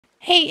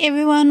Hey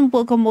everyone,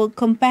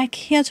 welcome back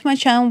here to my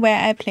channel where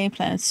I play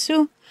Planet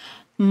Zoo.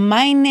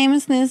 My name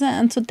is Nissa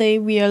and today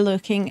we are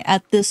looking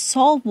at the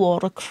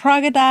Saltwater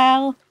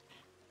Crocodile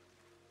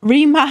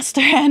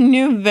Remaster and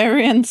new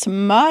variants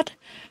mod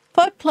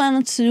for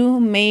Planet Zoo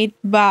made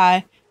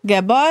by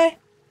Gabboi,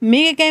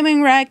 Mega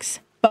Gaming Rex,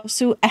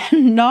 buffzoo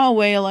and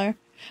Narwhaler.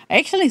 I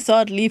actually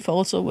thought Leaf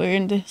also were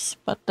in this,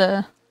 but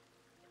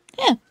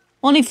yeah,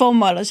 only 4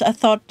 models. I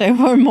thought there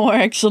were more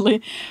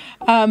actually.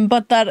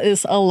 But that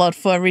is a lot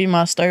for a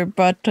remaster.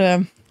 But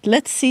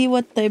let's see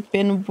what they've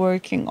been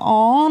working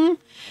on.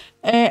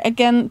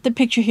 Again, the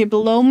picture here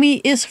below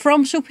me is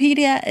from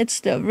Zoopedia. It's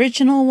the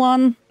original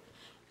one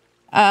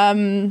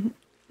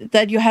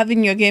that you have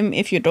in your game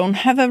if you don't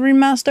have a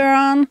remaster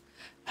on.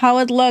 How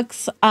it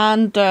looks,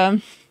 and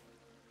there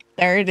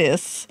it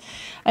is.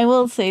 I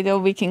will say though,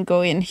 we can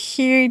go in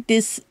here.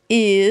 This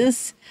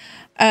is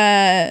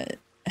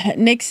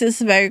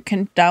Nix's where you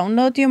can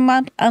download your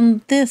mod,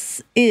 and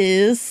this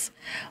is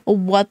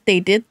what they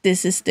did.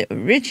 This is the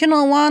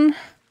original one,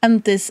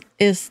 and this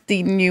is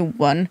the new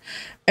one.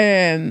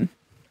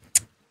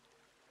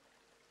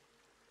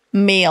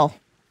 Male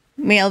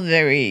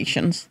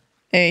variations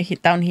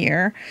down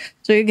here.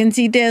 So you can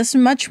see there's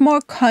much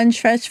more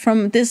contrast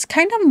from this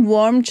kind of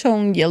warm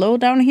tone yellow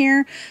down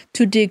here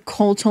to the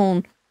cold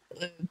tone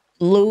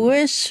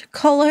bluish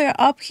color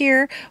up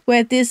here,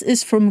 where this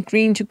is from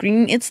green to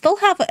green. It still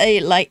have a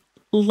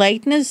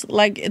lightness,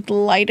 like it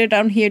lighter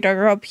down here,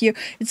 darker up here.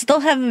 It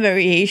still have a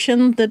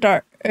variation, the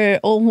dark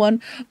old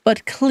one,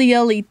 but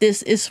clearly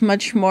this is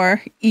much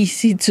more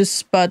easy to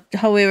spot.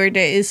 However,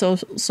 there is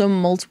also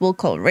multiple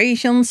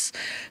colorations,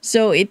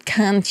 so it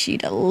can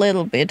cheat a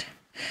little bit.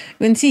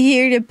 You can see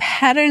here the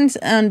patterns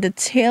on the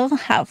tail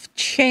have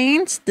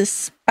changed. The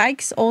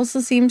spikes also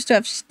seems to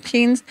have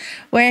changed,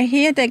 where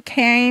here they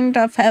kind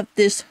of have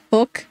this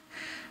hook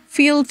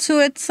feel to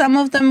it. Some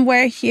of them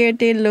where here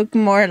they look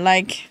more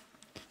like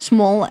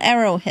small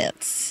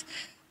arrowheads.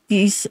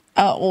 These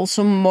are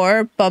also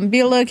more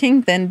bumpy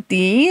looking than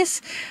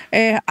these.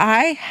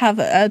 I have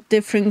a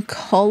different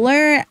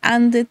color,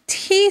 and the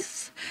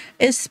teeth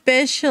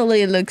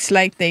especially looks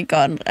like they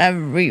got a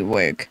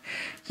rework.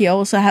 You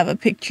also have a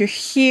picture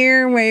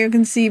here where you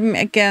can see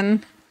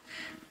again.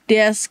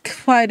 There's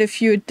quite a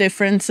few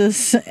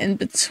differences in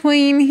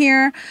between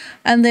here,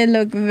 and they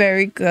look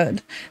very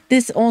good.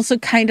 This also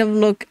kind of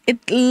look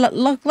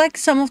like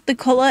some of the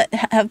color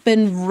have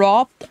been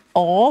rubbed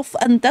off,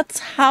 and that's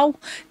how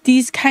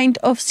these kind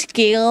of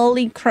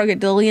scaly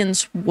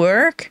crocodilians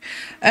work.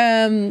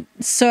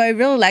 So I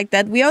really like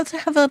that. We also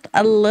have it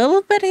a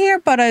little bit here,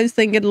 but I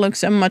think it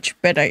looks much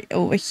better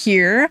over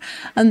here.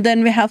 And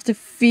then we have the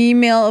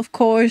female, of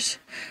course.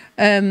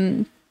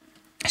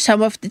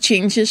 Some of the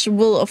changes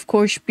will of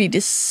course be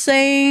the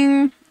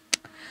same,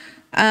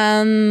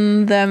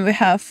 and then we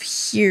have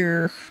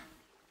here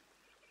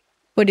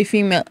for the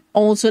female,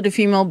 also the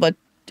female, but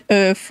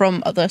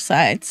from other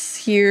sides.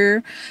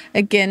 Here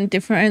again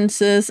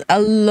differences.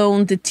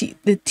 Alone the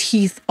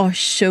teeth are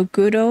so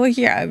good over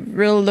here. I'm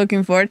really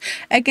looking for it.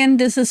 Again,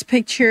 this is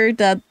picture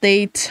that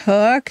they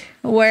took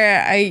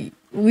where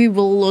we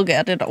will look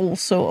at it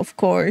also, of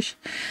course.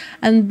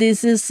 And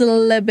this is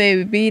the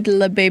baby.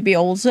 The baby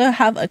also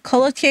have a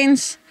color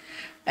change,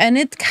 and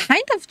it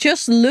kind of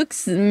just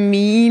looks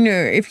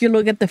meaner if you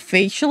look at the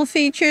facial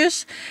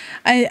features.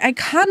 I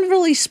can't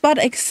really spot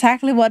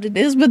exactly what it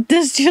is, but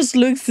this just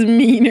looks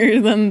meaner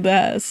than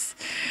this.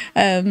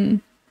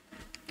 Really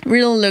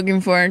looking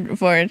for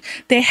it.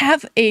 They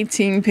have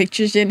 18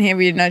 pictures in here.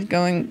 We're not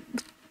going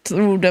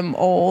through them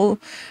all,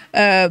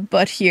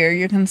 but here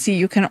you can see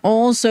you can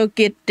also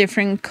get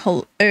different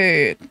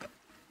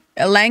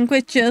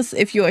languages.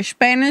 If you are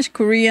Spanish,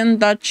 Korean,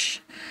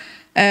 Dutch,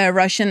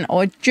 Russian,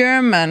 or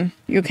German,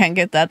 you can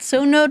get that.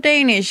 So no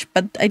Danish,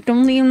 but I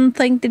don't even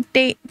think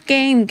the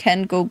game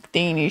can go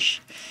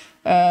Danish.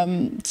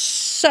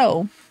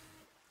 So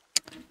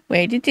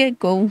where did it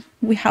go?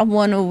 We have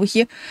one over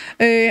here.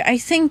 I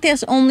think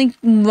there's only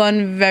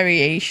one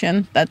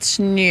variation that's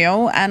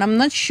new, and I'm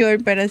not sure,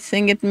 but I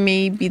think it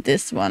may be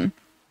this one.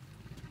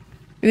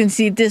 You can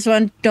see this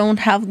one don't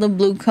have the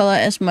blue color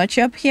as much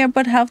up here,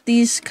 but have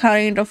these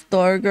kind of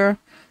darker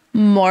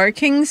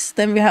markings.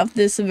 Then we have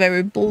this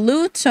very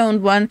blue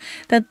toned one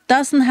that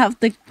doesn't have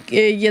the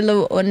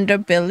yellow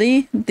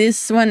underbelly.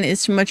 This one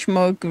is much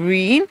more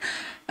green.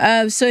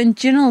 So in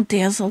general,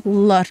 there's a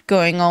lot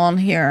going on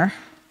here.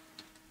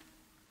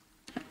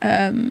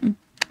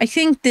 I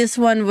think this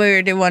one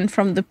were the one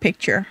from the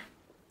picture.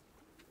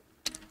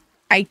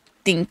 I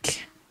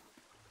think.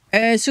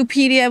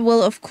 Zoopedia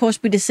will of course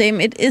be the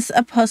same. It is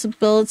a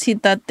possibility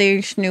that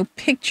there's new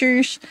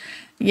pictures.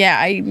 Yeah,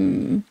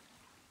 I'm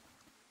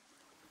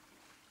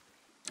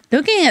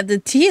looking at the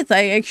teeth.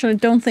 I actually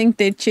don't think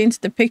they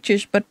changed the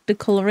pictures, but the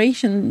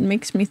coloration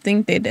makes me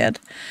think they did.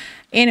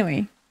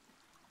 Anyway,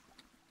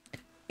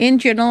 in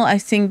general, I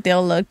think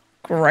they'll look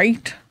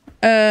great.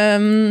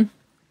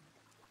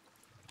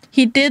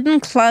 He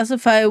didn't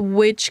classify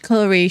which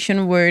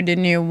coloration were the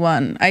new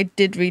one. I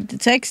did read the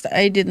text.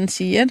 I didn't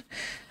see it.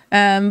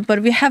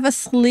 But we have a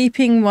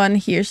sleeping one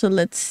here, so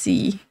let's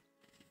see.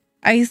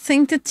 I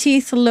think the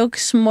teeth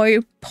looks more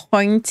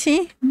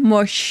pointy,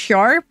 more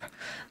sharp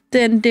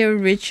than the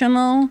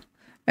original.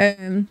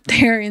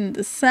 They're in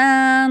the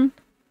sand.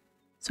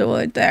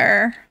 So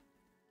there.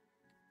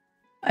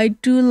 I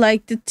do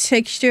like the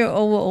texture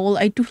overall.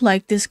 I do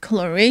like this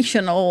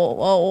coloration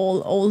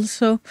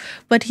also.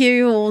 But here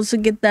you also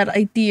get that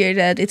idea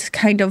that it's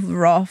kind of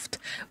rough.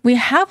 We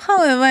have,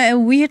 however, a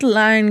weird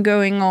line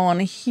going on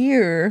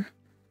here.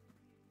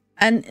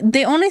 And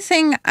the only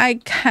thing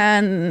I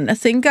can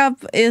think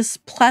of is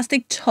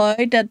plastic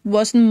toy that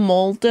wasn't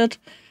molded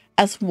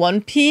as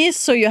one piece.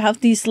 So you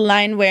have these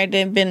lines where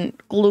they've been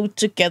glued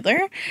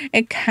together.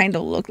 It kind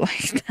of looked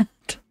like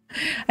that.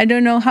 I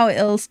don't know how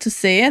else to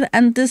say it.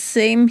 And the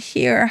same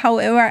here.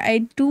 However,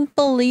 I do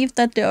believe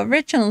that the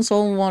original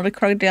Saltwater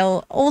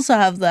Crocodile also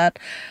have that.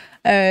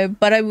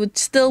 But I would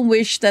still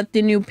wish that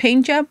the new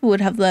paint job would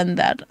have done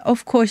that.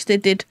 Of course, they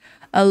did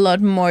a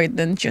lot more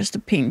than just a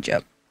paint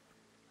job.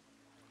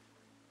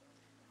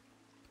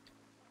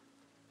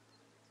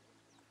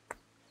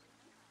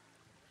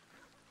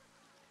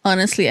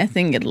 Honestly, I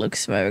think it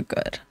looks very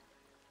good.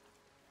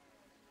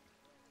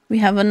 We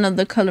have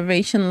another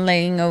coloration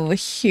laying over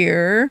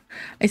here.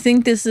 I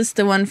think this is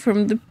the one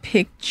from the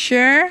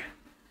picture.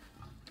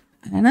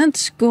 And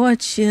that's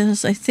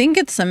gorgeous. I think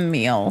it's a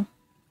male.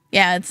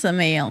 Yeah, it's a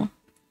male.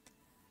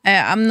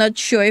 I'm not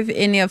sure if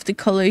any of the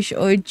colors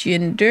are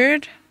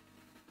gendered.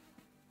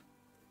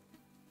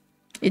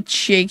 It's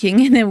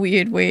shaking in a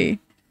weird way.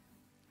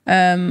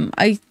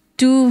 I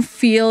do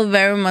feel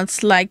very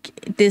much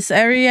like this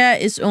area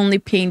is only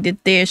painted.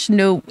 There's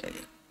no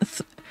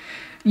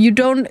you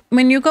don't,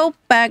 when you go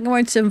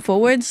backwards and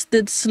forwards,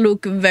 this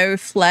look very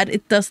flat.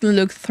 It doesn't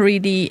look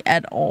 3D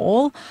at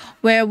all,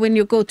 where when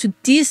you go to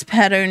these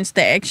patterns,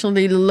 they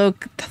actually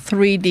look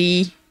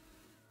 3D.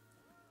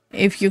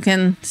 If you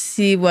can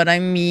see what I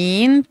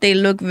mean, they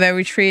look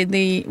very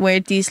 3D, where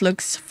these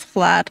looks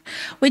flat,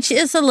 which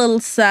is a little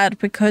sad,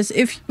 because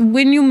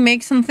when you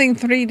make something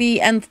 3D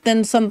and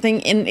then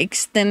something in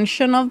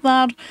extension of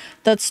that,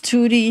 that's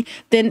 2D,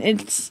 then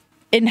it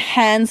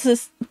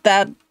enhances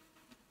that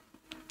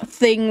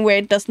thing where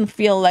it doesn't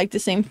feel like the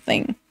same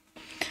thing.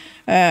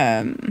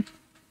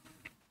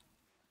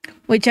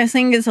 Which I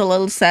think is a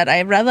little sad.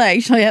 I'd rather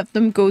actually have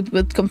them go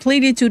with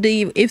completely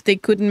 2D if they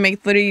couldn't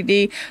make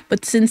 3D.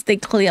 But since they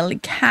clearly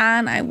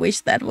can, I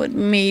wish that would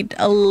made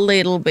a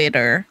little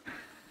better.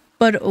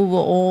 But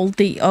overall,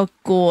 they are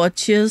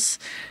gorgeous.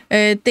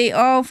 They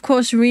are, of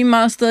course,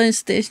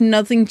 remasters. There's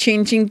nothing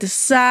changing the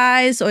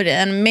size or the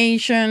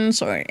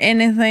animations or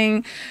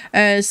anything.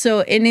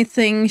 So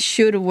anything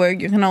should work.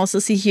 You can also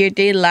see here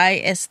they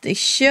lie as they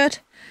should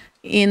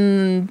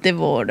in the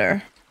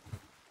water.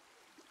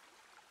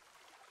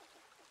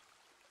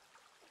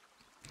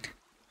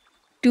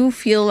 Do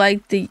feel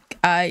like the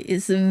eye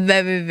is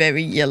very,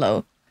 very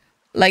yellow.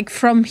 Like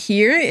from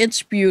here,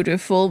 it's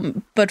beautiful,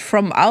 but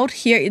from out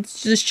here, it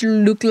just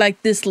look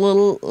like this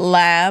little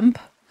lamp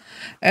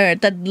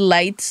that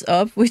lights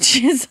up, which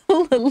is a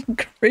little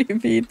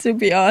creepy, to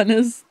be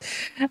honest.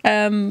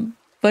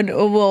 But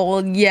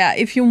overall, yeah,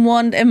 if you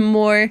want a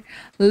more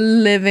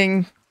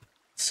living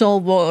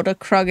saltwater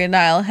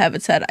crocodile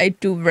habitat, I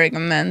do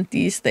recommend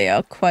these. They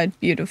are quite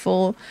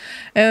beautiful.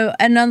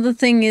 Another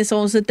thing is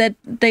also that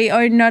they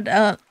are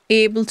not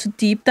able to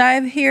deep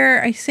dive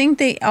here. I think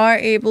they are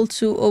able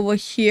to over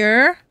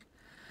here.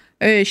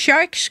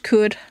 Sharks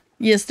could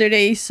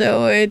yesterday,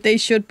 so they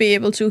should be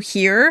able to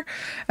here.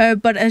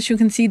 But as you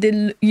can see,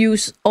 they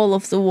use all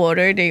of the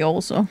water. They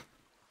also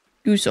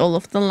use all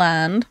of the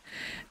land.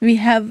 We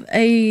have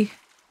a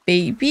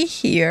baby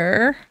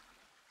here.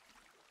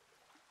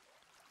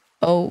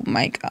 Oh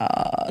my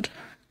god.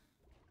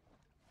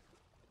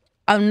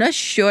 I'm not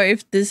sure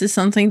if this is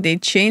something they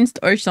changed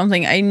or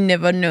something I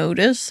never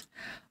noticed.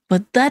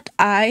 But that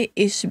eye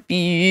is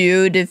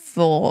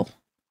beautiful.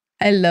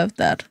 I love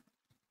that.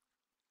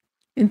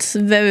 It's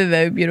very,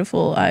 very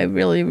beautiful. I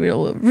really,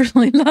 really,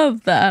 really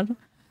love that.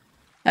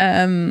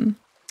 And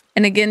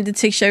again, the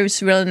texture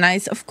is really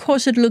nice. Of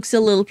course, it looks a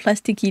little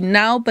plasticky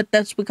now, but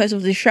that's because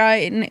of the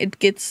shine it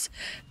gets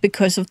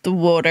because of the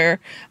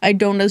water. I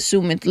don't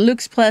assume it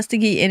looks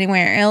plasticky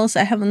anywhere else.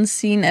 I haven't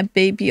seen a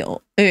baby,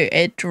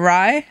 a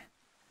dry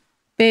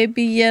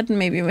baby yet.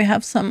 Maybe we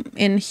have some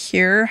in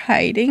here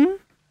hiding.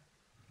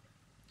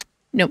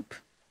 Nope.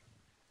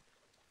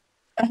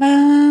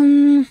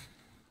 I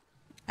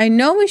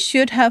know we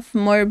should have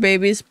more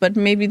babies, but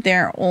maybe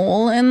they're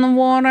all in the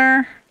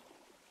water.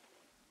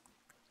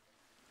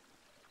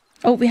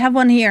 Oh, we have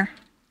one here.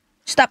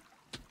 Stop.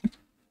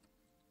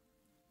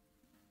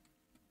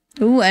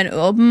 Ooh, an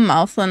open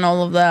mouth and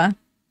all of that.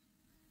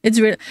 It's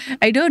really...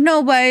 I don't know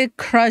why it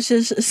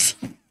crushes his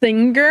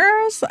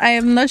fingers. I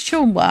am not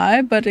sure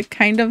why, but it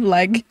kind of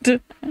liked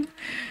it.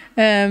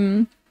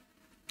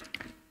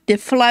 The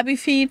flabby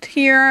feet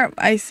here,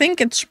 I think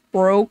it's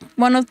broke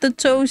one of the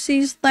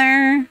toesies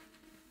there.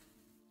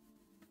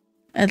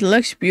 It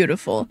looks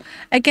beautiful.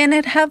 Again,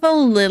 it have a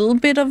little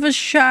bit of a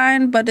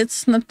shine, but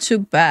it's not too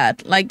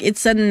bad. Like,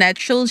 it's a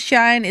natural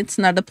shine. It's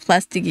not a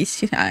plasticky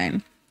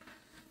shine.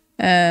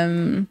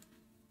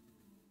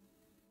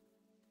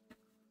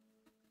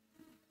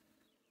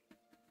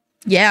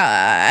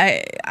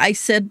 Yeah, I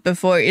said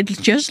before, it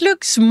just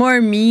looks more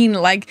mean.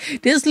 Like,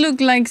 this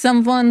look like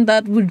someone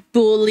that would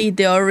bully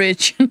the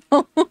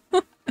original.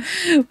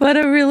 But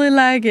I really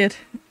like it.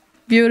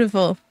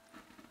 Beautiful.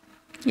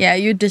 Yeah,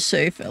 you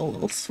deserve a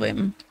little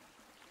swim.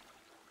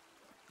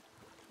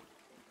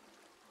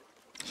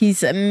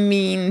 He's a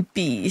mean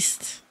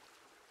beast.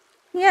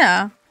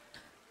 Yeah.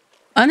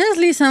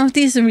 Honestly, some of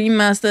these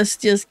remasters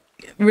just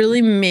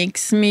really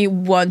makes me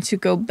want to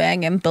go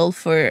back and build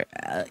for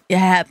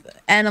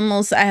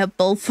animals I have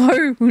built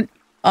for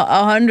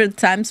 100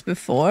 times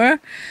before.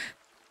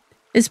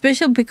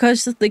 Especially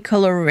because the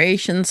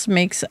colorations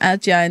makes a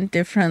giant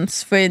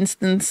difference. For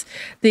instance,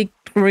 the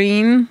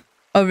green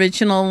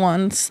original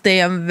ones,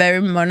 they are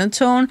very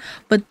monotone,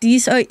 but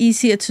these are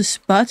easier to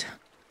spot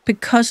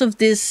because of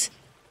this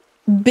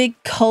big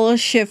color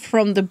shift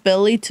from the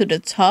belly to the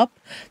top.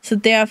 So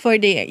therefore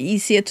they are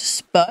easier to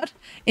spot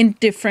in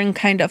different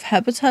kind of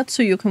habitats,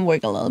 so you can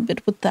work a little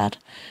bit with that,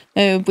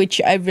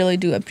 which I really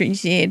do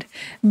appreciate.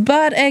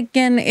 But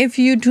again, if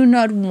you do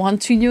not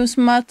want to use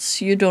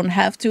mods, you don't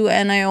have to.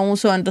 And I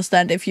also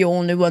understand if you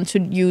only want to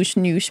use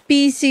new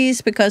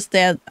species, because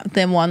they're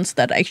the ones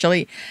that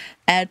actually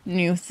add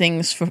new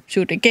things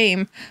to the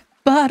game.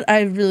 But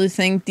I really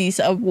think these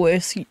are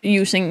worth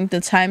using the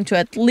time to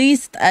at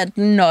least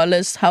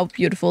acknowledge how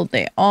beautiful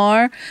they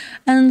are.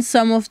 And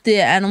some of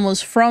the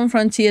animals from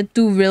Frontier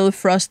do really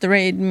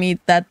frustrate me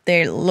that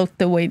they look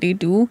the way they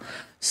do.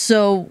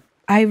 So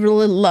I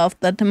really love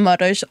that the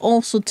modders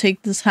also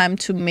take the time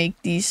to make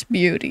these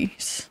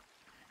beauties.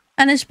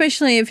 And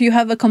especially if you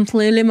have a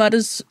completely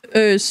modded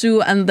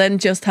zoo and then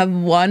just have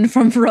one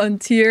from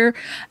Frontier,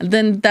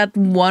 then that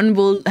one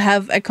will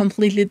have a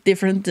completely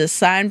different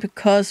design,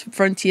 because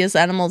Frontier's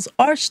animals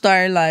are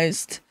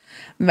stylized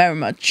very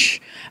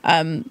much.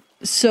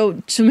 So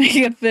to make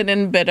it fit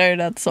in better,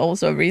 that's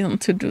also a reason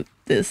to do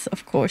this,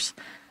 of course.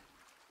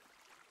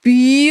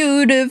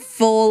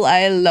 Beautiful.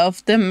 I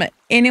love them.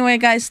 Anyway,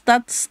 guys,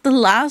 that's the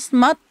last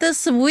mod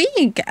this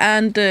week.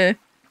 And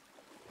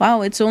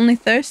wow, it's only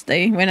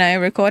Thursday when I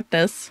record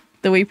this,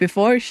 the week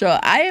before, so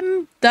I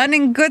am done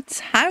in good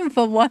time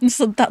for once,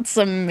 so that's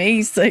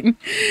amazing.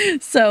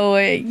 So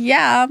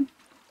yeah,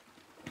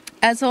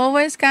 as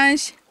always,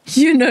 guys,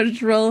 you know the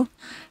drill.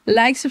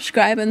 Like,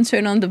 subscribe, and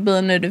turn on the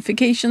bell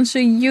notification so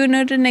you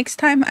know the next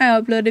time I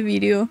upload a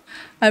video.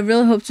 I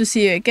really hope to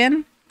see you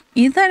again,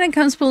 either in the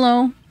comments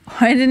below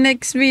or in the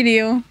next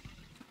video.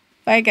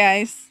 Bye,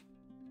 guys.